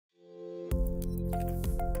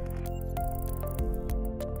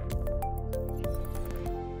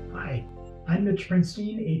I'm Mitch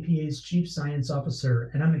Prinstein, APA's Chief Science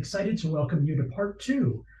Officer, and I'm excited to welcome you to part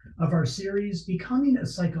 2 of our series, Becoming a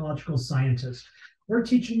Psychological Scientist. We're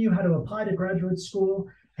teaching you how to apply to graduate school,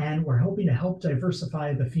 and we're hoping to help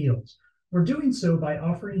diversify the fields. We're doing so by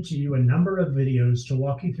offering to you a number of videos to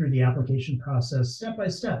walk you through the application process step by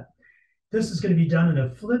step. This is going to be done in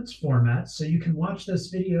a flipped format, so you can watch this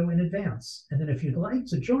video in advance. And then if you'd like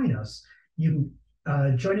to join us, you can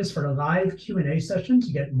join us for a live Q&A session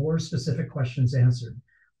to get more specific questions answered.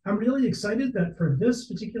 I'm really excited that for this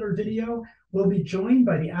particular video, we'll be joined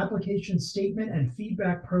by the Application Statement and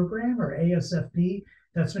Feedback Program, or ASFP,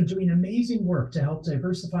 that's been doing amazing work to help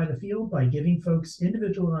diversify the field by giving folks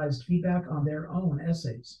individualized feedback on their own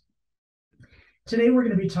essays. Today, we're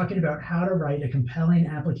going to be talking about how to write a compelling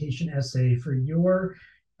application essay for your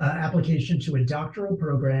application to a doctoral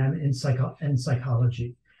program in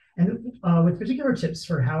psychology. And with particular tips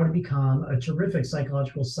for how to become a terrific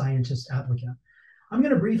psychological scientist applicant. I'm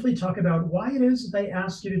going to briefly talk about why it is that they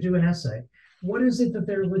ask you to do an essay. What is it that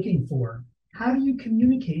they're looking for? How do you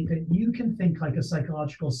communicate that you can think like a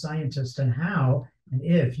psychological scientist, and how and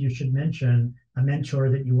if you should mention a mentor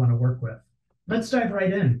that you want to work with? Let's dive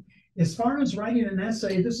right in. As far as writing an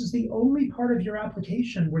essay, this is the only part of your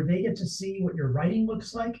application where they get to see what your writing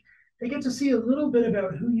looks like. They get to see a little bit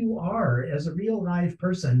about who you are as a real live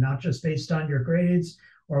person, not just based on your grades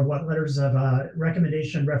or what letters of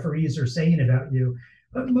recommendation referees are saying about you.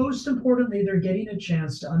 But most importantly, they're getting a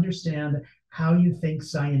chance to understand how you think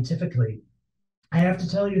scientifically. I have to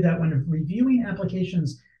tell you that when reviewing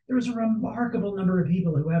applications, there is a remarkable number of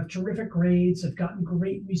people who have terrific grades, have gotten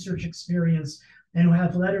great research experience, and who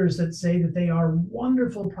have letters that say that they are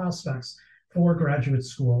wonderful prospects for graduate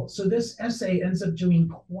school. So this essay ends up doing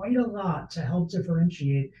quite a lot to help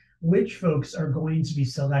differentiate which folks are going to be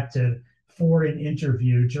selected for an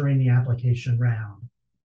interview during the application round.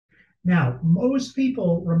 Now, most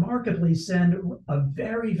people remarkably send a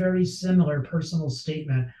very, very similar personal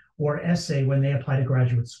statement or essay when they apply to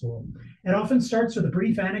graduate school. It often starts with a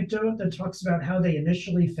brief anecdote that talks about how they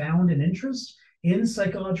initially found an interest in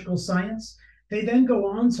psychological science. They then go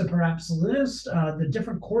on to perhaps list the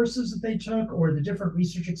different courses that they took or the different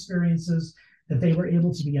research experiences that they were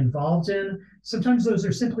able to be involved in. Sometimes those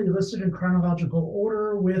are simply listed in chronological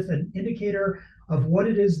order with an indicator of what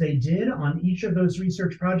it is they did on each of those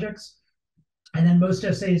research projects. And then most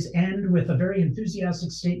essays end with a very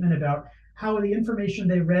enthusiastic statement about how the information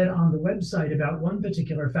they read on the website about one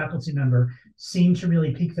particular faculty member seemed to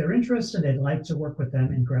really pique their interest, and they'd like to work with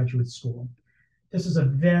them in graduate school. This is a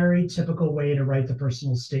very typical way to write the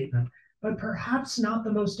personal statement, but perhaps not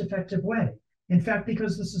the most effective way. In fact,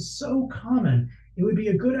 because this is so common, it would be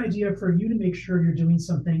a good idea for you to make sure you're doing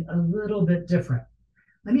something a little bit different.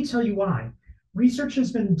 Let me tell you why. Research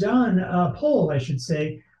has been done, a poll, I should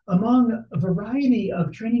say, among a variety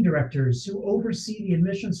of training directors who oversee the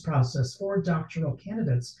admissions process for doctoral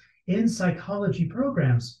candidates in psychology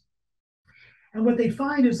programs. And what they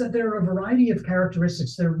find is that there are a variety of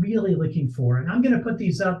characteristics they're really looking for. And I'm going to put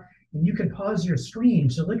these up, and you can pause your screen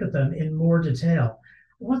to look at them in more detail.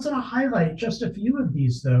 I want to highlight just a few of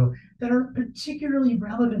these, though, that are particularly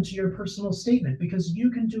relevant to your personal statement, because you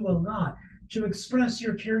can do a lot to express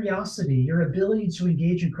your curiosity, your ability to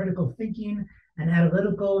engage in critical thinking and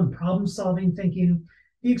analytical and problem-solving thinking,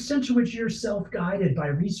 the extent to which you're self-guided by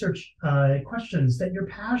research questions that you're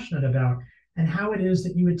passionate about, and how it is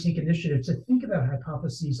that you would take initiative to think about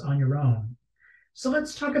hypotheses on your own. So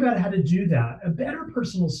let's talk about how to do that. A better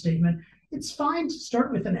personal statement, it's fine to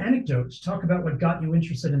start with an anecdote to talk about what got you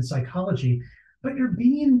interested in psychology, but you're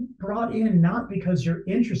being brought in not because you're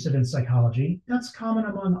interested in psychology. That's common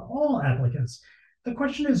among all applicants. The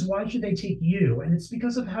question is, why should they take you? And it's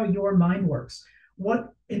because of how your mind works,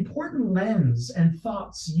 what important lens and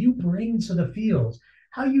thoughts you bring to the field,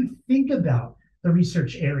 how you think about the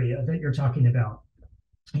research area that you're talking about.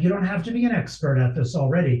 You don't have to be an expert at this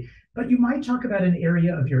already, but you might talk about an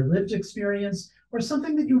area of your lived experience or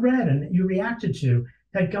something that you read and that you reacted to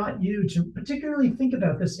that got you to particularly think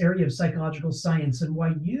about this area of psychological science and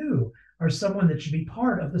why you are someone that should be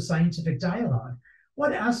part of the scientific dialogue.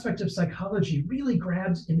 What aspect of psychology really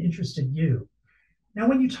grabbed and interested you? Now,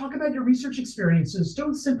 when you talk about your research experiences,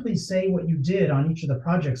 don't simply say what you did on each of the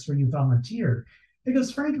projects where you volunteered,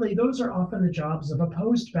 because frankly, those are often the jobs of a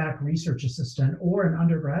post-bac research assistant or an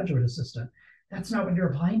undergraduate assistant. That's not what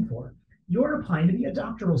you're applying for. You're applying to be a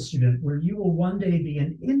doctoral student where you will one day be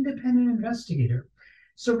an independent investigator.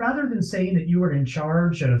 So rather than saying that you were in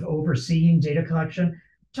charge of overseeing data collection,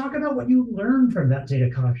 talk about what you learned from that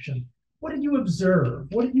data collection. What did you observe?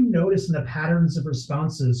 What did you notice in the patterns of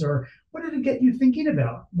responses? Or what did it get you thinking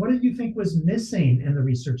about? What did you think was missing in the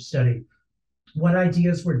research study? What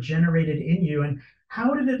ideas were generated in you, and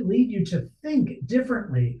how did it lead you to think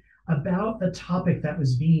differently about the topic that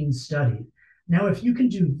was being studied? Now, if you can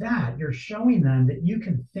do that, you're showing them that you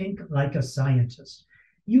can think like a scientist.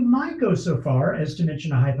 You might go so far as to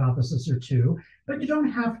mention a hypothesis or two, but you don't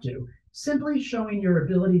have to. Simply showing your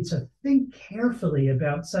ability to think carefully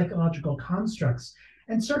about psychological constructs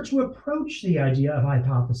and start to approach the idea of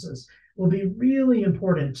hypothesis will be really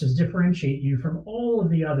important to differentiate you from all of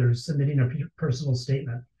the others submitting a personal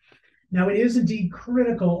statement. Now, it is indeed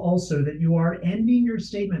critical also that you are ending your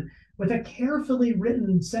statement with a carefully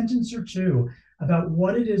written sentence or two about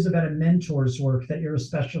what it is about a mentor's work that you're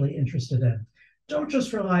especially interested in. Don't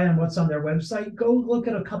just rely on what's on their website. Go look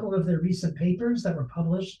at a couple of their recent papers that were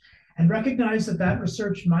published and recognize that that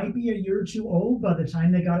research might be a year or two old by the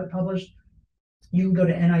time they got it published. You can go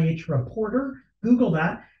to NIH Reporter, Google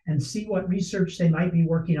that, and see what research they might be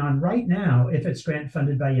working on right now if it's grant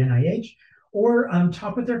funded by NIH, or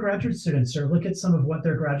talk with their graduate students or look at some of what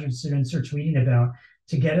their graduate students are tweeting about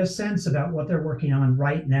to get a sense about what they're working on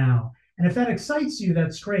right now. And if that excites you,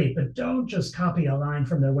 that's great, but don't just copy a line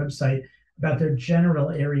from their website about their general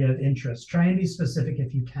area of interest. Try and be specific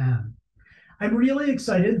if you can. I'm really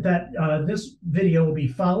excited that this video will be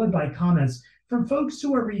followed by comments from folks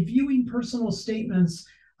who are reviewing personal statements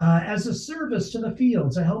as a service to the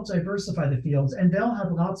field to help diversify the fields, and they'll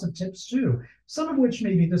have lots of tips too, some of which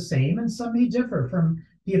may be the same and some may differ from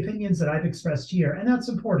the opinions that I've expressed here. And that's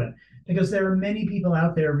important because there are many people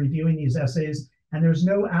out there reviewing these essays and there's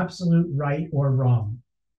no absolute right or wrong.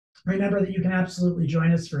 Remember that you can absolutely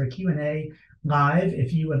join us for a Q&A live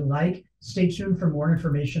if you would like. Stay tuned for more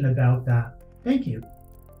information about that. Thank you.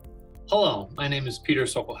 Hello, my name is Peter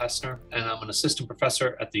Sokol-Hessner, and I'm an assistant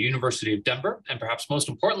professor at the University of Denver. And perhaps most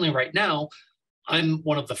importantly right now, I'm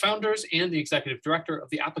one of the founders and the executive director of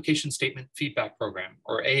the Application Statement Feedback Program,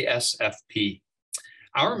 or ASFP.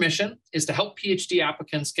 Our mission is to help PhD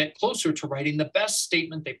applicants get closer to writing the best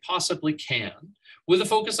statement they possibly can, with a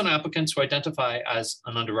focus on applicants who identify as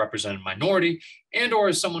an underrepresented minority and or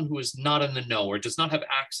as someone who is not in the know or does not have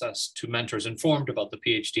access to mentors informed about the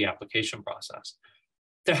PhD application process.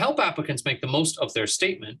 To help applicants make the most of their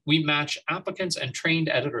statement, we match applicants and trained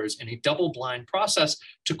editors in a double-blind process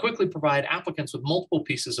to quickly provide applicants with multiple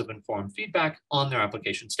pieces of informed feedback on their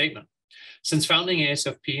application statement. Since founding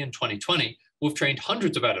ASFP in 2020, we've trained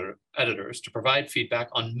hundreds of editors to provide feedback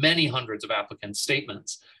on many hundreds of applicants'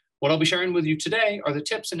 statements. What I'll be sharing with you today are the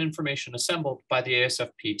tips and information assembled by the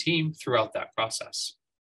ASFP team throughout that process.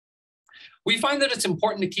 We find that it's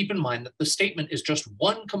important to keep in mind that the statement is just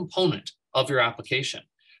one component of your application.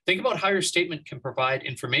 Think about how your statement can provide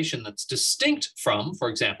information that's distinct from, for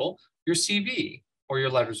example, your CV or your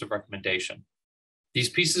letters of recommendation. These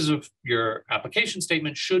pieces of your application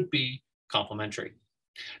statement should be complementary.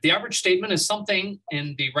 The average statement is something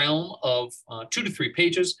in the realm of 2 to 3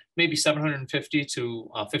 pages, maybe 750 to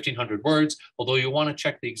 1,500 words, although you want to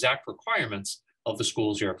check the exact requirements of the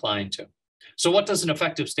schools you're applying to. So what does an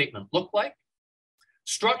effective statement look like?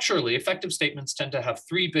 Structurally, effective statements tend to have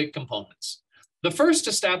 3 big components. The first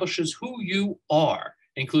establishes who you are,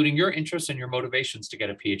 including your interests and your motivations to get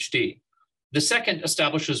a PhD. The second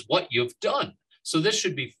establishes what you've done. So this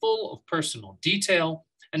should be full of personal detail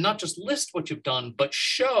and not just list what you've done, but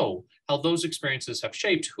show how those experiences have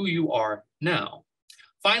shaped who you are now.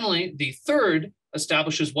 Finally, the third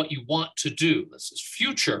establishes what you want to do. This is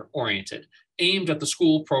future-oriented, aimed at the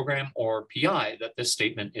school, program, or PI that this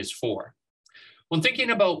statement is for. When thinking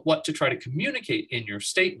about what to try to communicate in your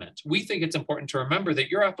statement, we think it's important to remember that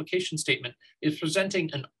your application statement is presenting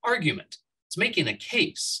an argument. It's making a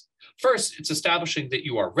case. First, it's establishing that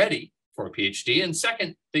you are ready for a PhD, and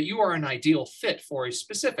second, that you are an ideal fit for a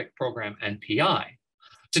specific program and PI.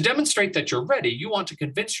 To demonstrate that you're ready, you want to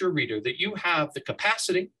convince your reader that you have the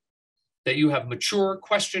capacity, that you have mature,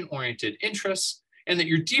 question-oriented interests, and that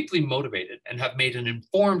you're deeply motivated and have made an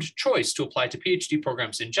informed choice to apply to PhD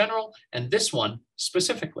programs in general, and this one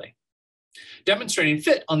specifically. Demonstrating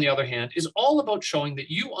fit, on the other hand, is all about showing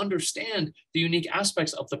that you understand the unique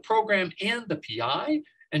aspects of the program and the PI,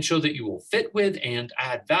 and show that you will fit with and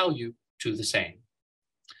add value to the same.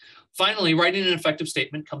 Finally, writing an effective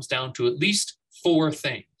statement comes down to at least 4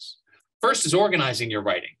 things. First is organizing your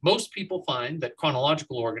writing. Most people find that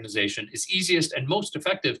chronological organization is easiest and most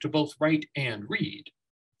effective to both write and read.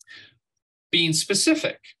 Being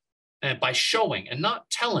specific by showing and not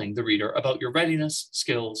telling the reader about your readiness,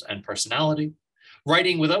 skills, and personality.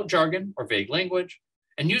 Writing without jargon or vague language,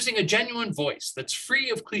 and using a genuine voice that's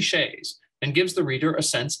free of cliches and gives the reader a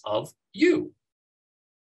sense of you.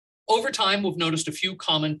 Over time, we've noticed a few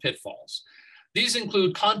common pitfalls. These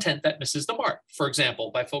include content that misses the mark, for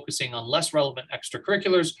example, by focusing on less relevant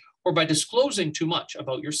extracurriculars or by disclosing too much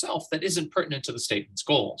about yourself that isn't pertinent to the statement's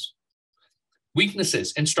goals.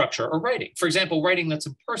 Weaknesses in structure or writing, for example, writing that's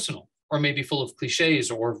impersonal or maybe full of cliches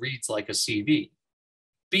or reads like a CV.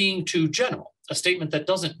 Being too general, a statement that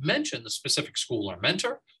doesn't mention the specific school or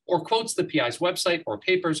mentor or quotes the PI's website or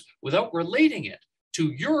papers without relating it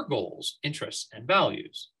to your goals, interests, and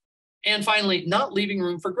values. And finally, not leaving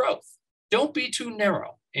room for growth. Don't be too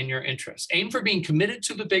narrow in your interests. Aim for being committed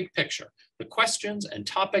to the big picture, the questions and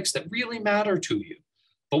topics that really matter to you.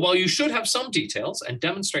 But while you should have some details and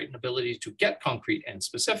demonstrate an ability to get concrete and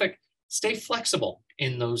specific, stay flexible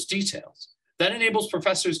in those details. That enables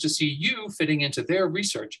professors to see you fitting into their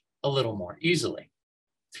research a little more easily.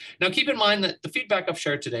 Now, keep in mind that the feedback I've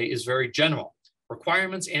shared today is very general.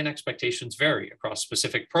 Requirements and expectations vary across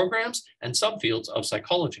specific programs and subfields of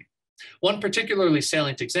psychology. One particularly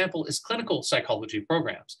salient example is clinical psychology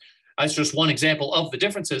programs. As just one example of the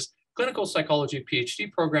differences, clinical psychology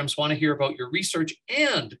PhD programs want to hear about your research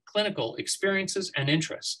and clinical experiences and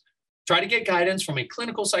interests. Try to get guidance from a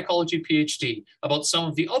clinical psychology PhD about some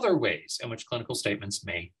of the other ways in which clinical statements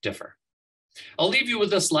may differ. I'll leave you with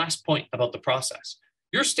this last point about the process.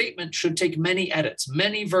 Your statement should take many edits,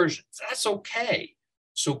 many versions. That's okay.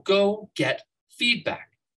 So go get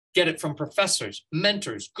feedback. Get it from professors,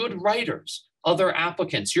 mentors, good writers, other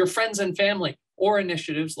applicants, your friends and family, or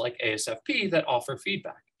initiatives like ASFP that offer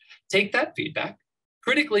feedback. Take that feedback,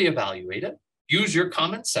 critically evaluate it, use your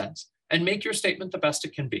common sense, and make your statement the best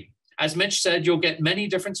it can be. As Mitch said, you'll get many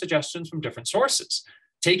different suggestions from different sources.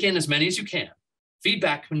 Take in as many as you can.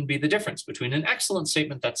 Feedback can be the difference between an excellent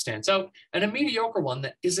statement that stands out and a mediocre one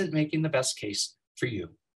that isn't making the best case for you.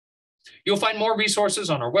 You'll find more resources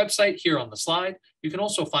on our website here on the slide. You can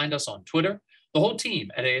also find us on Twitter. The whole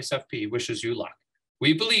team at ASFP wishes you luck.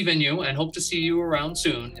 We believe in you and hope to see you around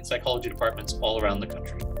soon in psychology departments all around the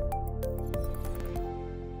country.